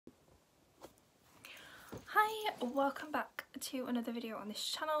Hi, welcome back to another video on this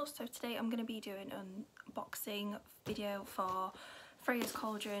channel. So today I'm going to be doing an unboxing video for Freya's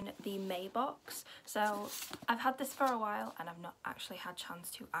Cauldron, the May box. So I've had this for a while and I've not actually had a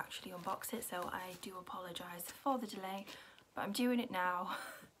chance to actually unbox it, so I do apologise for the delay, but I'm doing it now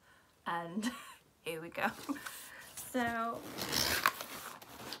and here we go. So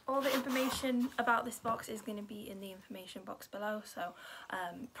all the information about this box is going to be in the information box below, so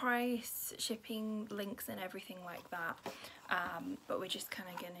price, shipping, links and everything like that, but we're just kind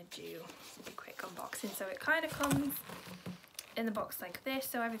of going to do a quick unboxing. So it kind of comes in the box like this,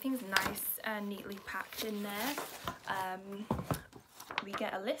 so everything's nice and neatly packed in there. We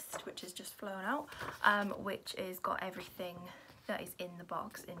get a list which is just flown out, which is got everything that is in the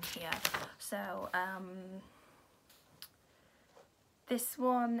box in here. So this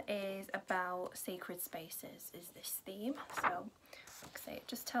one is about sacred spaces, is this theme. So like I say, it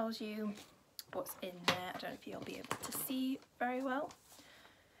just tells you what's in there. I don't know if you'll be able to see very well.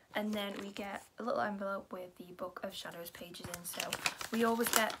 And then we get a little envelope with the Book of Shadows pages in. So we always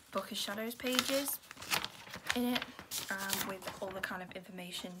get Book of Shadows pages in it, with all the kind of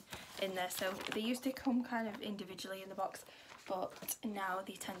information in there. So they used to come kind of individually in the box, but now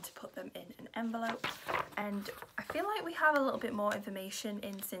they tend to put them in an envelope, and I feel like we have a little bit more information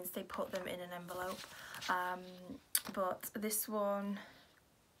in since they put them in an envelope, but this one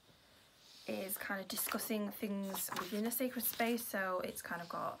is kind of discussing things within a sacred space. So it's kind of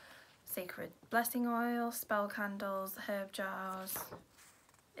got sacred blessing oil, spell candles, herb jars,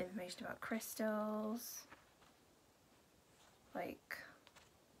 information about crystals, like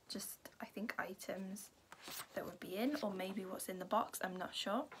just I think items that would be in, or maybe what's in the box, I'm not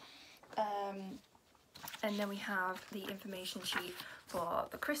sure. And then we have the information sheet for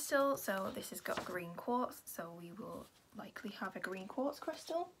the crystal. So this has got green quartz, so we will likely have a green quartz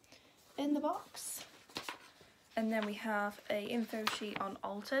crystal in the box. And then we have a info sheet on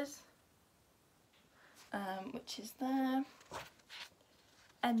altars, which is there.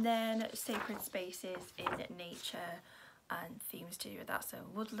 And then sacred spaces in nature and themes to do with that, so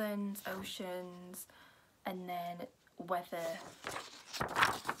woodlands, oceans, and then weather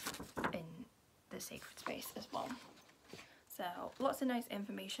in the sacred space as well. So lots of nice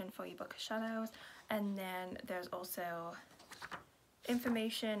information for your Book of Shadows. And then there's also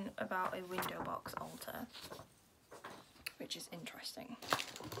information about a window box altar, which is interesting.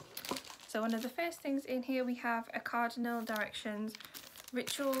 So one of the first things in here, we have a cardinal directions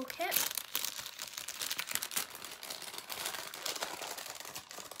ritual kit.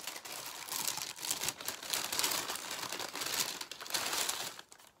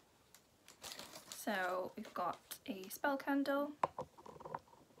 So we've got a spell candle,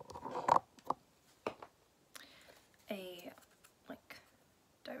 a like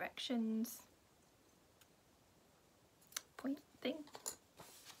directions point thing,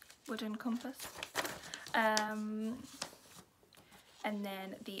 wooden compass, and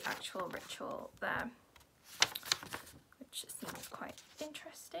then the actual ritual there, which seems quite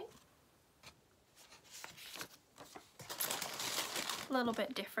interesting. A little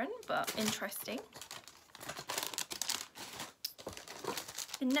bit different, but interesting.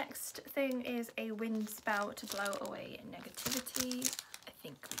 The next thing is a wind spell to blow away negativity. I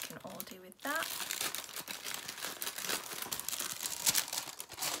think we can all do with that.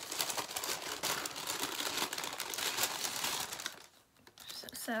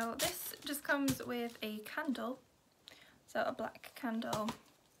 So this just comes with a candle, so a black candle,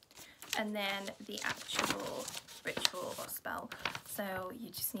 and then the actual ritual or spell. So you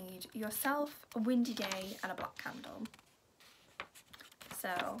just need yourself, a windy day and a black candle.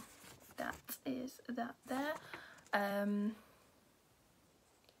 So that is that there.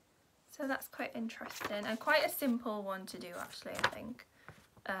 So that's quite interesting and quite a simple one to do actually, I think.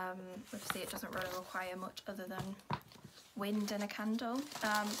 Obviously it doesn't really require much other than wind and a candle.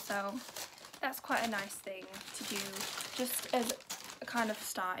 So that's quite a nice thing to do just as a kind of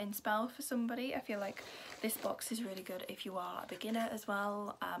starting spell for somebody. I feel like this box is really good if you are a beginner as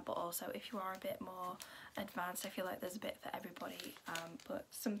well, but also if you are a bit more advanced. I feel like there's a bit for everybody, but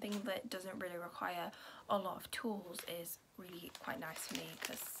something that doesn't really require a lot of tools is really quite nice for me,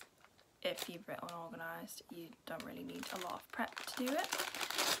 because if you're a bit unorganised you don't really need a lot of prep to do it.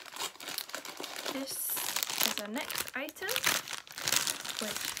 This is our next item,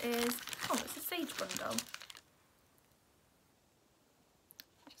 which is, oh, it's a sage bundle.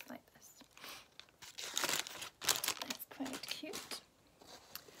 Just like this. It's quite cute.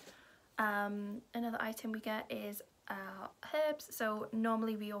 Another item we get is herbs. So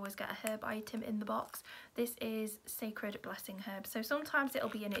normally we always get a herb item in the box. This is sacred blessing herb. So sometimes it'll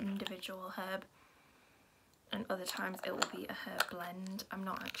be an individual herb, and other times it will be a herb blend. I'm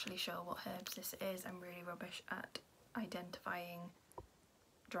not actually sure what herbs this is. I'm really rubbish at identifying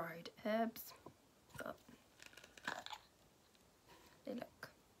dried herbs, but they look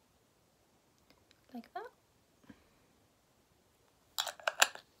like that.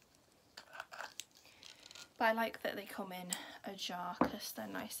 But I like that they come in a jar because they're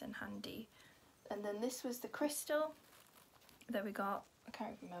nice and handy. And then this was the crystal that we got. I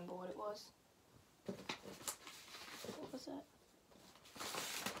can't remember what it was. What was it?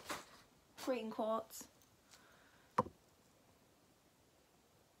 Green quartz.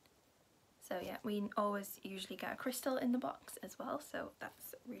 So yeah, we always usually get a crystal in the box as well, so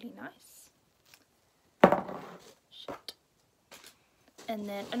that's really nice. Shit. And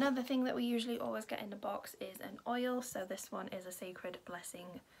then another thing that we usually always get in the box is an oil. So this one is a Sacred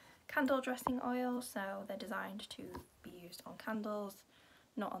Blessing candle dressing oil. So they're designed to be used on candles,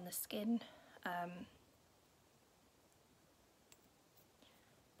 not on the skin.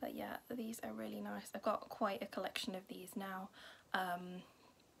 But yeah, these are really nice. I've got quite a collection of these now. And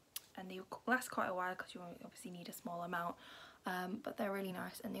they last quite a while because you obviously need a small amount. But they're really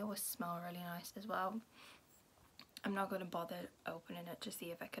nice and they always smell really nice as well. I'm not going to bother opening it to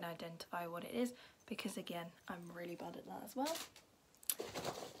see if I can identify what it is, because again, I'm really bad at that as well.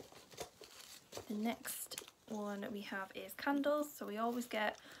 The next one we have is candles. So we always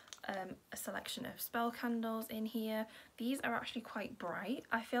get a selection of spell candles in here. These are actually quite bright.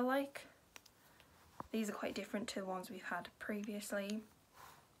 I feel like these are quite different to the ones we've had previously.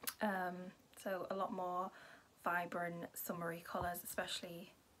 So a lot more vibrant summery colours,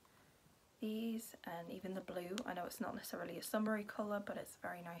 especially these, and even the blue. I know it's not necessarily a summery colour, but it's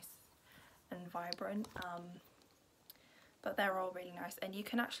very nice and vibrant. But they're all really nice, and you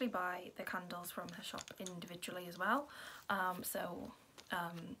can actually buy the candles from the shop individually as well. And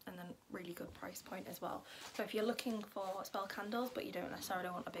then really good price point as well. So if you're looking for spell candles but you don't necessarily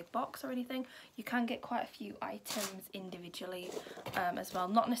want a big box or anything, you can get quite a few items individually as well.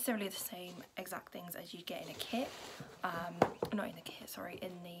 Not necessarily the same exact things as you get in a kit. Not in the kit, sorry,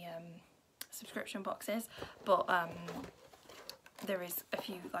 in the subscription boxes, but there is a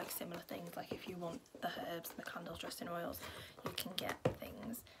few like similar things. Like if you want the herbs and the candles dressing oils, you can get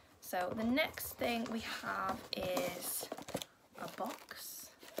things. So the next thing we have is a box.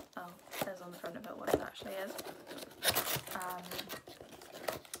 Oh, it says on the front of it what it actually is.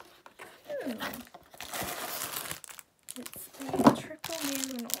 It's the Triple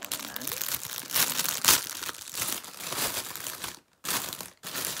Moon Ornament.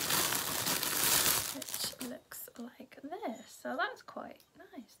 Which looks like this. So that's quite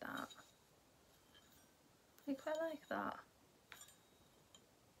nice, that. I quite like that.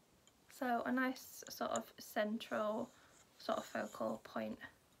 So a nice sort of central sort of focal point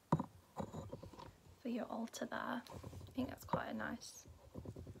for your altar there. I think that's quite a nice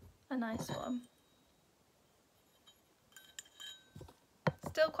one.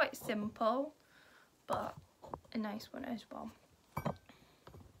 Still quite simple, but a nice one as well.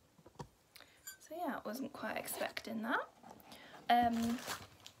 So yeah, I wasn't quite expecting that.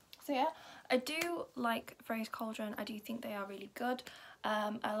 So yeah, I do like Freya's Cauldron. I do think they are really good.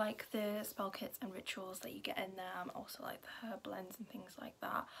 I like the spell kits and rituals that you get in them. I also like the herb blends and things like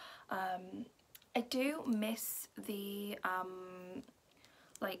that. I do miss the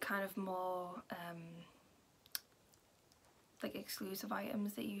like kind of more like exclusive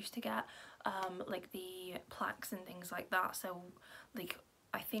items that you used to get, like the plaques and things like that. So like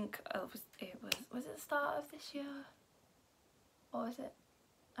I think was it the start of this year, or was it?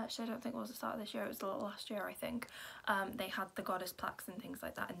 Actually, I don't think it was the start of this year, it was last year, I think. They had the goddess plaques and things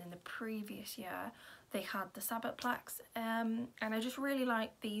like that, and then the previous year they had the Sabbath plaques, and I just really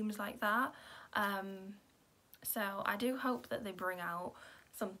like themes like that. So I do hope that they bring out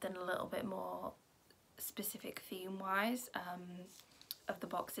something a little bit more specific theme wise of the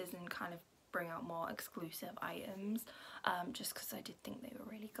boxes, and kind of bring out more exclusive items, just because I did think they were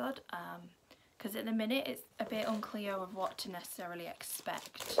really good. Because at the minute it's a bit unclear of what to necessarily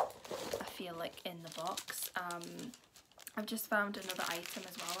expect, I feel like, in the box. I've just found another item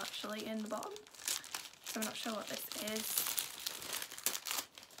as well actually in the bottom, so I'm not sure what this is.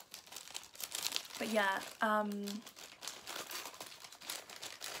 But yeah,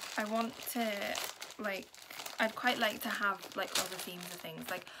 I want to, like, I'd quite like to have like other themes of things.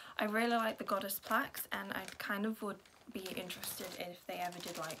 Like I really like the goddess plaques, and I kind of would be interested if they ever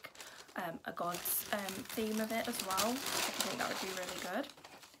did like a god's theme of it as well. I think that would be really good.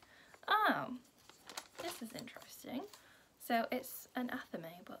 Oh, this is interesting. So it's an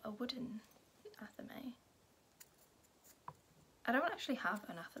athame, but a wooden athame. I don't actually have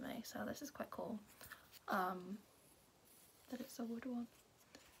an athame, so this is quite cool. that it's a wood one.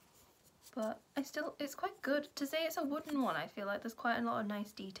 But it's quite good. To say it's a wooden one, I feel like there's quite a lot of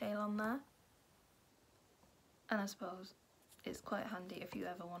nice detail on there. And I suppose it's quite handy if you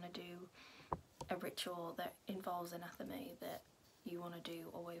ever want to do a ritual that involves anathema that you want to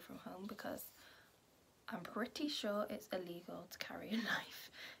do away from home, because I'm pretty sure it's illegal to carry a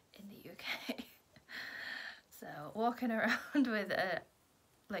knife in the UK. So walking around with a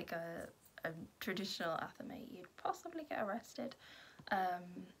traditional athame, you'd possibly get arrested.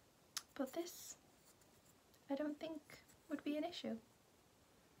 But this, I don't think would be an issue.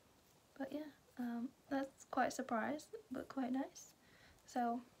 But yeah, that's quite a surprise, but quite nice.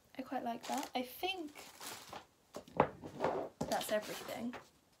 So I quite like that. I think that's everything.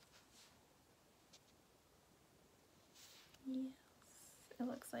 Yes, it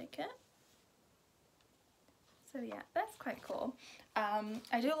looks like it. So yeah, that's quite cool.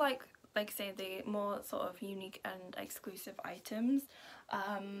 I do like say, the more sort of unique and exclusive items.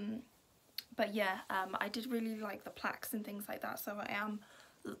 But yeah, I did really like the plaques and things like that, so I am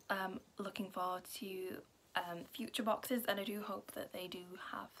looking forward to future boxes, and I do hope that they do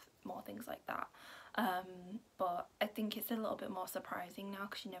have more things like that. But I think it's a little bit more surprising now,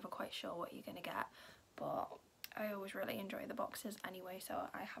 because you're never quite sure what you're gonna get. But I always really enjoy the boxes anyway, so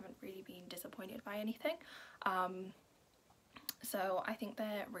I haven't really been disappointed by anything. So I think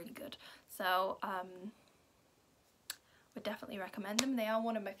they're really good. So would definitely recommend them. They are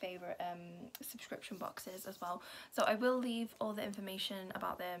one of my favourite subscription boxes as well. So I will leave all the information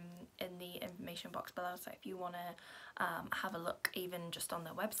about them in the information box below, so if you want to have a look even just on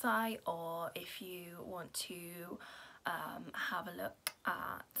their website, or if you want to have a look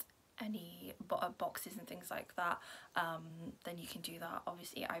at any boxes and things like that, then you can do that.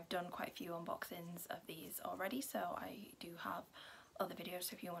 Obviously I've done quite a few unboxings of these already, so I do have other videos,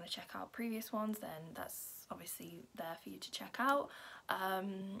 so if you want to check out previous ones, then that's obviously there for you to check out.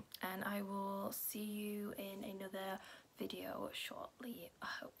 And I will see you in another video shortly,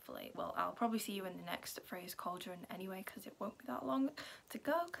 hopefully. Well, I'll probably see you in the next Freya's Cauldron anyway, because it won't be that long to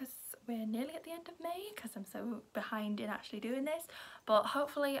go, because we're nearly at the end of May, because I'm so behind in actually doing this. But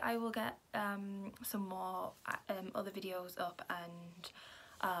hopefully I will get some more other videos up, and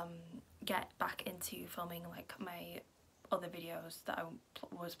get back into filming like my other videos that I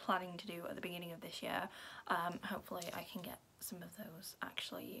was planning to do at the beginning of this year. Hopefully I can get some of those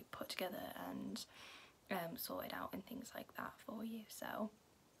actually put together and sorted out and things like that for you. So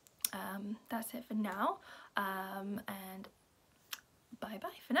that's it for now, and bye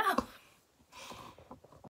bye for now.